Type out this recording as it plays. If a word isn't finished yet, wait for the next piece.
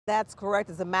That's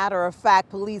correct. As a matter of fact,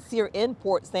 police here in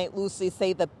Port St. Lucie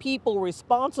say the people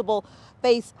responsible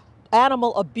face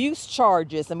animal abuse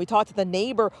charges. And we talked to the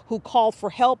neighbor who called for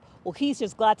help. Well, he's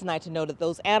just glad tonight to know that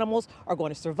those animals are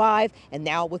going to survive and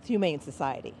now with Humane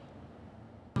Society.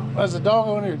 As a dog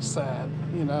owner, it's sad,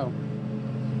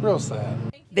 real sad.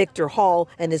 Victor Hall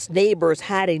and his neighbors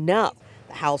had enough.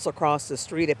 The house across the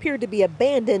street appeared to be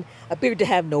abandoned, appeared to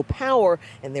have no power,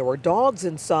 and there were dogs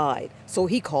inside. So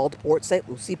he called Port St.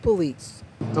 Lucie police.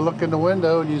 To look in the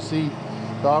window and you see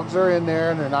dogs are in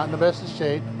there and they're not in the best of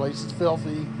shape. The place is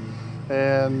filthy.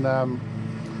 And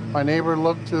my neighbor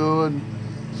looked too and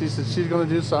she said she's going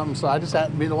to do something. So I just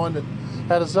happened to be the one that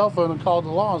had a cell phone and called the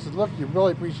law and said, look, you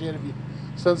really appreciate it if you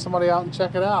send somebody out and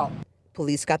check it out.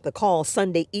 Police got the call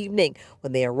Sunday evening.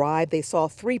 When they arrived, they saw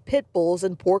 3 pit bulls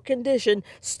in poor condition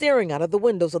staring out of the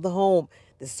windows of the home.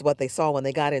 This is what they saw when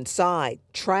they got inside: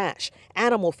 trash,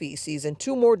 animal feces, and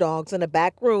 2 more dogs in a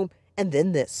back room. And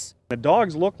then this. The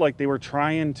dogs looked like they were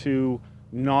trying to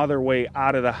gnaw their way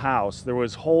out of the house. There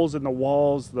was holes in the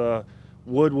walls. The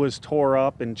wood was tore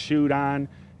up and chewed on.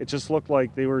 It just looked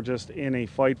like they were just in a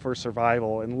fight for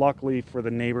survival. And luckily for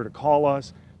the neighbor to call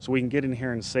us, so we can get in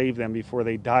here and save them before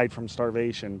they died from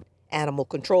starvation. Animal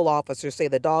control officers say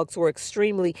the dogs were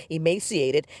extremely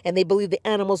emaciated, and they believe the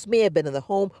animals may have been in the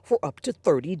home for up to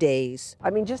 30 days.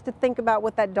 I mean, just to think about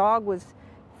what that dog was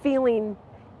feeling,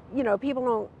 people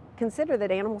don't consider that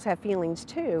animals have feelings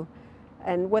too.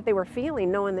 And what they were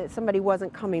feeling, knowing that somebody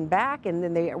wasn't coming back, and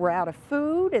then they were out of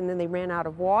food, and then they ran out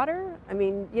of water. I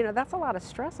mean, that's a lot of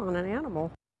stress on an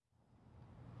animal.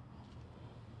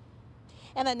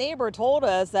 And a neighbor told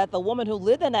us that the woman who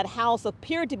lived in that house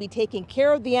appeared to be taking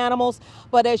care of the animals.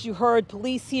 But as you heard,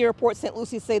 police here at Port St.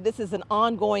 Lucie say this is an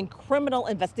ongoing criminal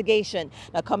investigation.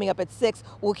 Now, coming up at 6,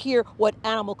 we'll hear what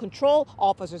animal control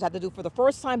officers had to do for the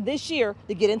first time this year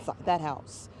to get inside that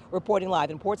house. Reporting live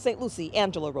in Port St. Lucie,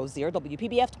 Angela Rozier,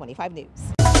 WPBF 25 News.